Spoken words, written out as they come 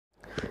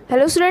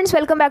Hello students,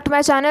 welcome back to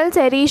my channel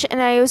Sehrish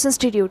and Nios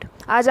institute.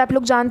 आज आप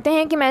लोग जानते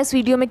हैं कि मैं इस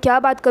वीडियो में क्या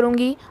बात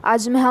करूंगी।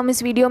 आज हम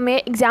इस वीडियो में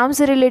एग्ज़ाम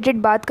से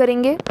रिलेटेड बात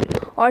करेंगे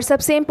और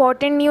सबसे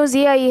इम्पॉर्टेंट न्यूज़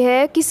ये आई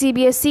है कि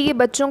सीबीएसई के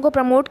बच्चों को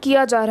प्रमोट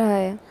किया जा रहा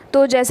है।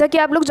 तो जैसा कि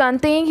आप लोग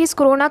जानते हैं कि इस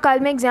कोरोना काल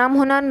में एग्ज़ाम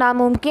होना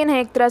नामुमकिन है,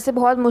 एक तरह से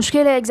बहुत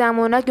मुश्किल है एग्ज़ाम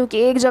होना, क्योंकि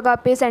एक जगह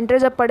पे सेंटर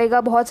जब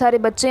पड़ेगा बहुत सारे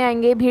बच्चे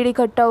आएंगे, भीड़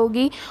इकट्ठा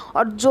होगी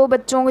और जो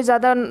बच्चों को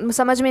ज़्यादा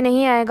समझ में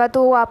नहीं आएगा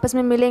तो वो आपस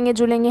में मिलेंगे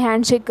जुलेंगे,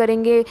 हैंडशेक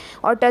करेंगे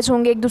और टच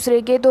होंगे एक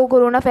दूसरे के, तो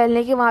कोरोना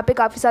फैलने के वहाँ पे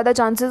काफ़ी ज़्यादा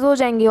चांसेस हो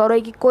जाएंगे। और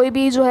कोई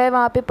भी जो है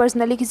वहाँ पे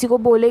पर्सनली किसी को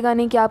बोलेगा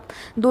नहीं कि आप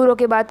दूर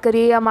होकर बात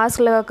करिए या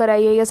मास्क लगा कर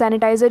आइए या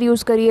सैनिटाइज़र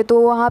यूज़ करिए,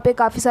 तो वहाँ पर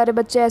काफ़ी सारे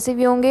बच्चे ऐसे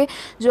भी होंगे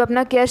जो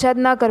अपना केयर शायद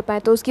ना कर पाएँ,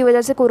 तो उसकी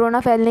वजह से कोरोना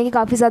फैलने की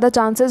काफ़ी ज़्यादा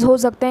चांसेस हो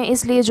सकते हैं।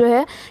 इसलिए जो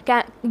है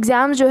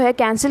एग्ज़ाम जो है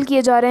कैंसिल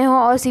किए जा रहे हैं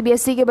और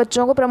सीबीएसई के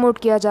बच्चों को प्रमोट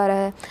किया जा रहा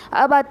है।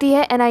 अब आती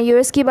है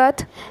एनआईओएस की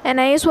बात।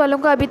 एनआईओएस वालों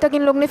का अभी तक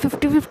इन लोगों ने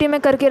 50-50 में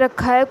करके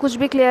रखा है, कुछ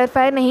भी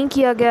क्लियरफाई नहीं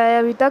किया गया है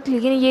अभी तक,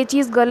 लेकिन ये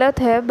चीज़ गलत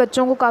है।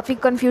 बच्चों को काफ़ी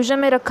कन्फ्यूजन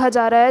में रखा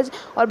जा रहा है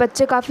और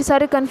बच्चे काफ़ी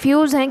सारे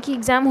कन्फ्यूज़ हैं कि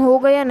एग्ज़ाम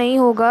होगा या नहीं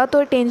होगा,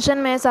 तो टेंशन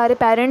में है, सारे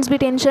पेरेंट्स भी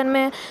टेंशन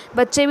में,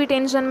 बच्चे भी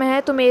टेंशन में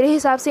है। तो मेरे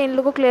हिसाब से इन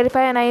लोगों को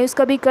क्लियरफाई एनआईओएस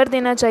का भी कर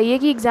देना चाहिए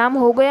कि एग्ज़ाम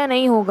होगा या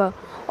नहीं होगा।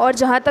 और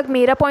जहाँ तक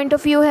मेरा पॉइंट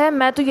ऑफ व्यू है,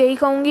 मैं तो यही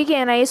कहूँगी कि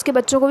एनआईओएस के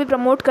बच्चों को भी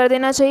प्रमोट कर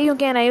देना चाहिए,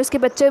 क्योंकि एनआईओएस के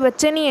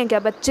बच्चे नहीं हैं क्या,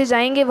 बच्चे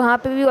जाएंगे वहाँ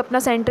पे भी अपना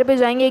सेंटर पे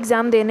जाएंगे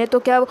एग्ज़ाम देने, तो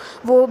क्या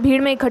वो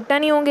भीड़ में इकट्ठा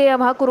नहीं होंगे या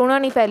वहाँ कोरोना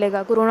नहीं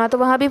फैलेगा? कोरोना तो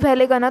वहाँ भी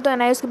फैलेगा ना। तो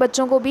एनआईओएस के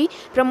बच्चों को भी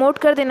प्रमोट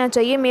कर देना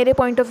चाहिए। मेरे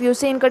पॉइंट ऑफ व्यू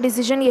से इनका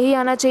डिसीजन यही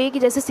आना चाहिए कि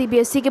जैसे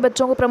सीबीएसई के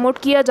बच्चों को प्रमोट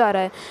किया जा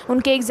रहा है,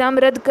 उनके एग्ज़ाम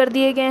रद्द कर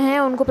दिए गए हैं,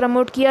 उनको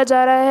प्रमोट किया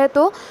जा रहा है,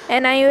 तो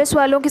एनआईओएस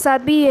वालों के साथ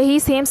भी यही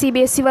सेम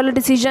सीबीएसई वाला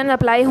डिसीजन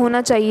अप्लाई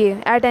होना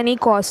चाहिए एट एनी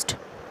कॉस्ट।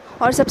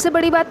 और सबसे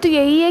बड़ी बात तो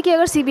यही है कि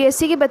अगर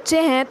सीबीएसई के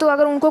बच्चे हैं तो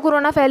अगर उनको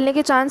कोरोना फैलने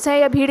के चांस है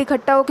या भीड़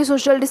इकट्ठा होकर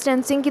सोशल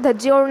डिस्टेंसिंग की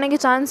धज्जियां उड़ने के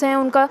चांस हैं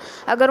उनका,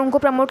 अगर उनको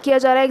प्रमोट किया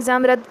जा रहा है,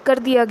 एग्ज़ाम रद्द कर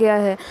दिया गया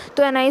है,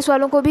 तो एनआईओएस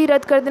वालों को भी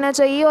रद्द कर देना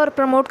चाहिए और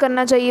प्रमोट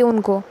करना चाहिए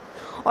उनको।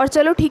 और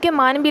चलो ठीक है,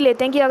 मान भी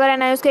लेते हैं कि अगर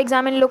एनआईओएस का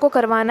एग्ज़ाम इन लोगों को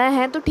करवाना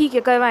है तो ठीक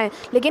है करवाएं,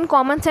 लेकिन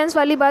कॉमन सेंस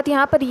वाली बात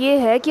यहाँ पर ये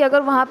है कि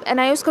अगर वहाँ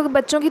एनआईओएस का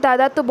बच्चों की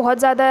तादाद तो बहुत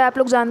ज़्यादा है, आप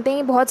लोग जानते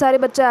हैं बहुत सारे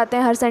बच्चे आते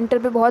हैं, हर सेंटर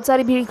पे बहुत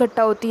सारी भीड़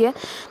इकट्ठा होती है,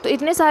 तो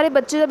इतने सारे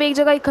बच्चे जब एक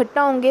जगह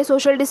इकट्ठा होंगे,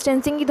 सोशल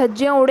डिस्टेंसिंग की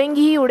धज्जियाँ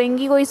उड़ेंगी ही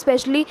उड़ेंगी, कोई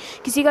स्पेशली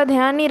किसी का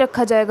ध्यान नहीं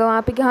रखा जाएगा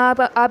वहाँ पर कि हाँ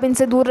आप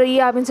इनसे दूर रहिए,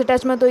 आप इनसे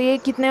टच मत होइए।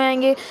 कितने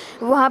आएंगे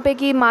वहाँ पर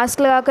कि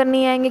मास्क लगा कर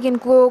नहीं आएंगे, कि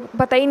इनको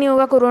पता ही नहीं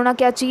होगा कोरोना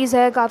क्या चीज़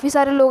है। काफ़ी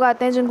सारे लोग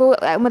आते हैं जिनको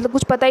मतलब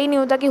कुछ पता ही नहीं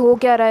होता कि हो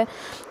क्या रहा है,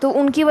 तो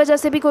उनकी वजह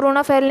से भी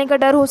कोरोना फैलने का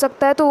डर हो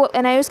सकता है। तो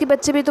एनआईओएस के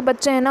बच्चे भी तो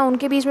बच्चे हैं ना,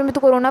 उनके बीच में भी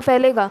तो कोरोना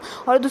फैलेगा।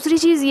 और दूसरी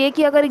चीज़ ये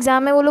कि अगर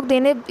एग्ज़ाम में वो लोग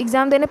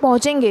एग्ज़ाम देने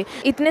पहुँचेंगे,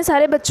 इतने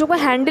सारे बच्चों को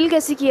हैंडल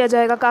कैसे किया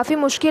जाएगा, काफ़ी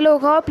मुश्किल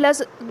होगा।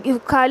 प्लस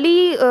खाली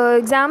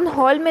एग्ज़ाम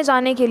हॉल में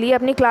जाने के लिए,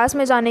 अपनी क्लास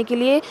में जाने के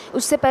लिए,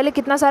 उससे पहले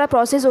कितना सारा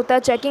प्रोसेस होता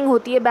है, चेकिंग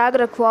होती है, बैग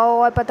रखवाओ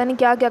और पता नहीं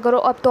क्या क्या करो।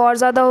 अब तो और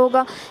ज़्यादा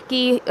होगा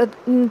कि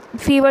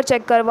फीवर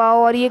चेक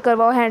करवाओ और ये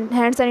करवाओ,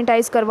 हैंड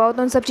सैनिटाइज़ करवाओ,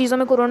 तो उन सब चीज़ों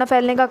में कोरोना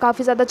फैलने का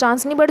काफ़ी ज़्यादा चांस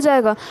नहीं बढ़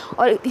जाएगा।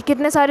 और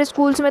कितने सारे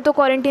स्कूल्स में तो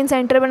क्वारंटीन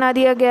सेंटर बना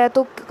दिया गया है,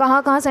 तो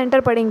कहाँ कहाँ सेंटर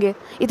पड़ेंगे,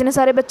 इतने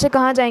सारे बच्चे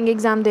कहाँ जाएंगे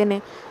एग्ज़ाम देने।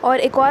 और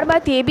एक और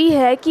बात ये भी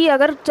है कि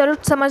अगर चलो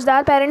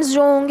समझदार पेरेंट्स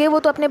जो होंगे वो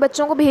तो अपने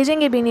बच्चों को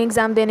भेजेंगे भी नहीं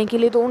एग्ज़ाम देने के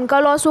लिए, तो उनका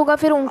लॉस होगा,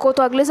 फिर उनको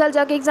तो अगले साल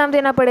जाके एग्ज़ाम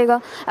देना पड़ेगा।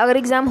 अगर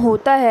एग्ज़ाम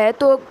होता है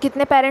तो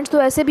कितने पेरेंट्स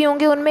तो ऐसे भी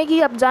होंगे उनमें कि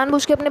अब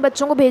जानबूझ के अपने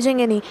बच्चों को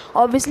भेजेंगे नहीं।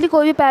 ऑब्वियसली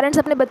कोई भी पेरेंट्स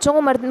अपने बच्चों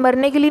को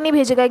मरने के लिए नहीं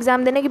भेजेगा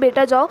एग्ज़ाम देने, कि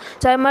बेटा जाओ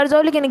चाहे मर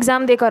जाओ लेकिन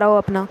एग्ज़ाम दे कर आओ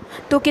अपना।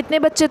 तो कितने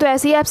बच्चे तो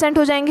ऐसे ही एब्सेंट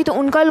हो जाएंगे, तो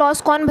उनका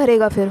लॉस कौन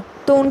भरेगा फिर?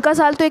 तो उनका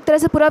साल तो एक तरह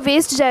से पूरा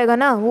वेस्ट जाएगा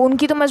ना। वो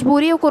उनकी तो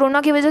मजबूरी है, वो कोरोना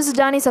की वजह से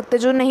जा नहीं सकते,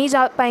 जो नहीं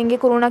जा पाएंगे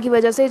कोरोना की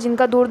वजह से,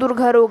 जिनका दूर दूर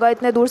घर होगा,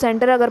 इतने दूर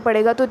सेंटर अगर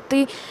पड़ेगा तो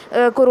इतनी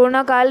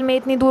कोरोना काल में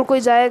इतनी दूर कोई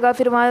जाएगा,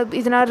 फिर वहाँ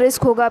इतना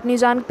रिस्क होगा, अपनी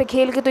जान पे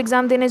खेल के तो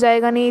एग्ज़ाम देने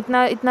जाएगा नहीं।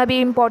 इतना भी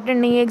इम्पॉर्टेंट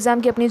नहीं है एग्ज़ाम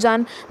की अपनी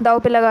जान दाव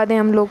पे लगा दें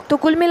हम लोग। तो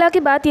कुल मिला के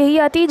बात यही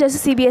आती है, जैसे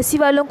सीबीएसई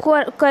वालों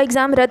का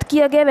एग्ज़ाम रद्द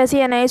किया गया,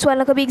 वैसे एनआईओएस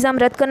वालों का भी एग्ज़ाम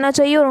रद्द करना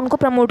चाहिए और उनको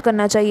प्रमोट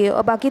करना चाहिए।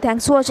 और बाकी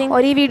थैंक्स फॉर वॉचिंग,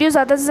 और ये वीडियो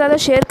ज़्यादा से ज़्यादा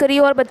शेयर करिए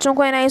और बच्चों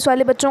को, एनआईओएस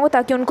वाले बच्चों को,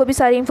 ताकि उनको भी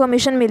सारी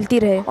इन्फॉर्मेशन मिलती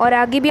रहे। और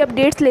आगे भी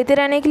अपडेट्स लेते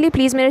रहने के लिए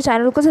प्लीज़ मेरे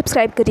चैनल को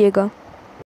सब्सक्राइब करिएगा।